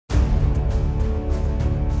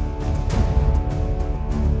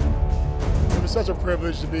It's such a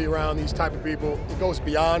privilege to be around these type of people. It goes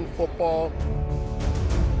beyond football.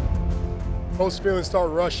 Those feelings start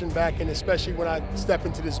rushing back in, especially when I step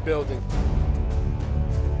into this building.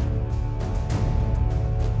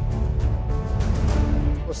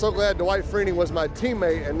 I'm so glad Dwight Freeney was my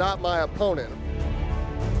teammate and not my opponent.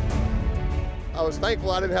 I was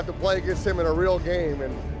thankful I didn't have to play against him in a real game,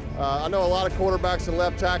 and I know a lot of quarterbacks and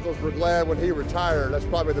left tackles were glad when he retired. That's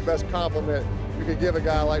probably the best compliment you could give a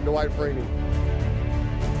guy like Dwight Freeney.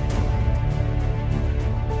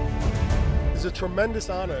 It's a tremendous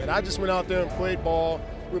honor, and I just went out there and played ball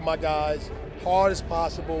with my guys, hard as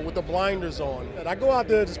possible, with the blinders on. And I go out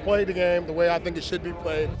there and just play the game the way I think it should be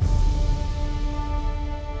played.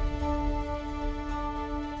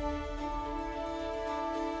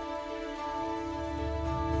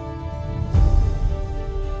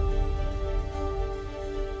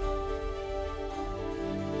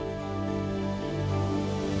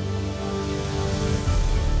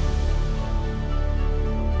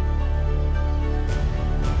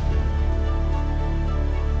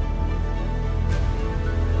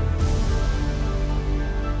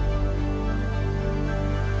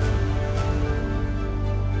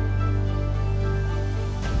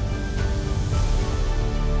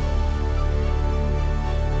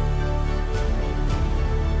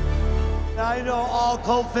 I know all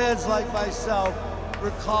Colt fans like myself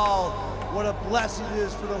recall what a blessing it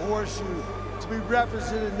is for the horseshoe to be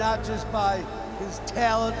represented not just by his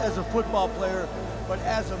talent as a football player, but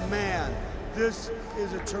as a man. This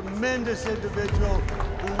is a tremendous individual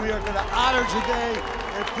who we are going to honor today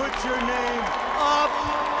and put your name up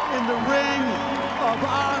in the Ring of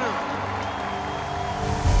Honor.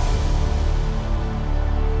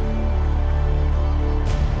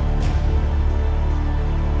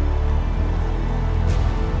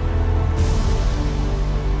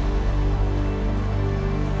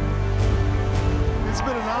 It's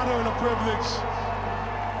been an honor and a privilege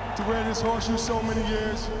to wear this horseshoe so many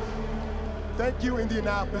years. Thank you,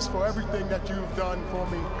 Indianapolis, for everything that you've done for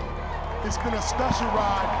me. It's been a special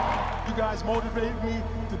ride. You guys motivated me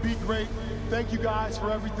to be great. Thank you guys for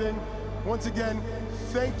everything. Once again,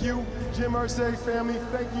 thank you, Jim Irsay family.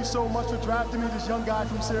 Thank you so much for drafting me, this young guy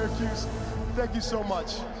from Syracuse. Thank you so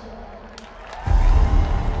much.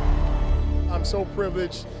 I'm so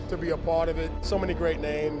privileged to be a part of it. So many great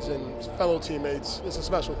names and fellow teammates. It's a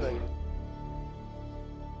special thing.